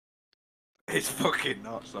It's fucking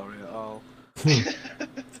not sorry at all. Just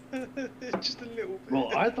a little bit.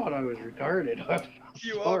 Well, I thought I was retarded. I'm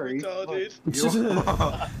You sorry. are retarded.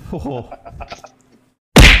 Oh.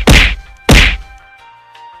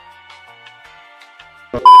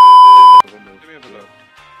 Let me have a look.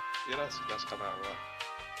 Yeah, that's come out right.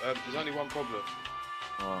 There's only one problem.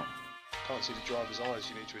 What? Can't see the driver's eyes.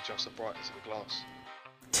 You need to adjust the brightness of the glass.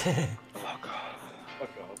 Fuck off. Fuck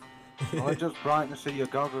off. Well, I just brightness of your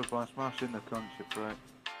goggles by smashing the cunt, you prick.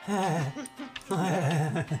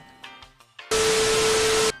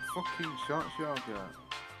 Fucking shots you'll get.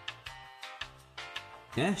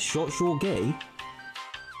 Yeah, shots you're gay.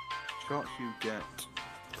 Shots you get.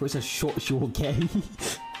 I thought it said shots you're gay.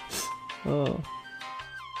 Oh.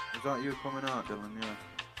 Is that you coming out, Dylan? Yeah.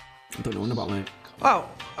 I don't know what about mate. Oh,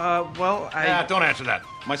 well, Yeah, don't answer that.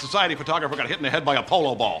 My society photographer got hit in the head by a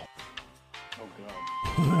polo ball. Oh god.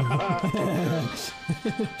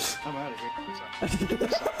 I'm out of here. I think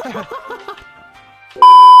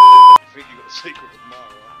you got the secret of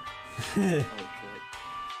Mara. Oh shit.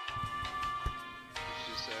 It's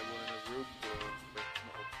just one in a real girl, but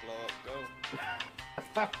not a blow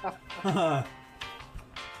up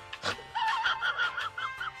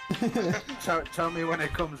girl. Tell me when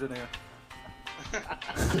it comes in here.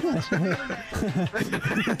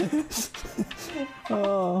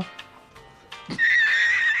 Oh.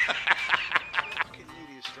 Fucking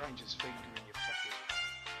nearly a stranger's finger in your fucking...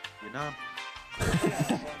 You know?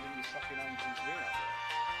 Finding your fucking uncle's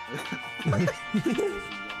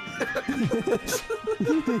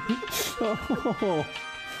Oh.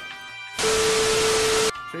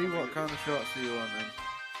 See what kind of shots do you want then?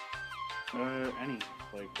 Any.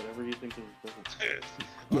 Like, whatever you think is good.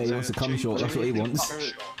 Yeah, he wants a cum shot, that's what he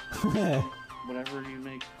wants. Whatever you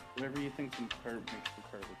think makes the card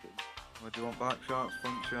look good. What do you want? Back shots,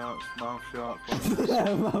 front shots, mouth shots?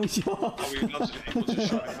 Mouth shot. Oh, he loves it. He wants to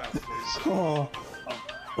shut him out, please. Oh.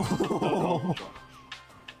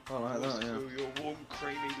 Oh, like that, yeah. Feel your warm,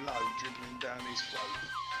 creamy load dribbling down his throat.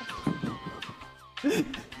 You're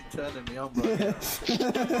turning me on, bro.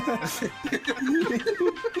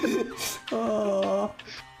 Oh.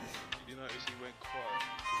 You notice he went quiet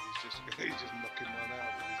because he's just knocking one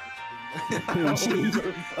out with his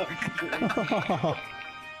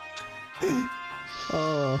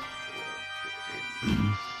Oh.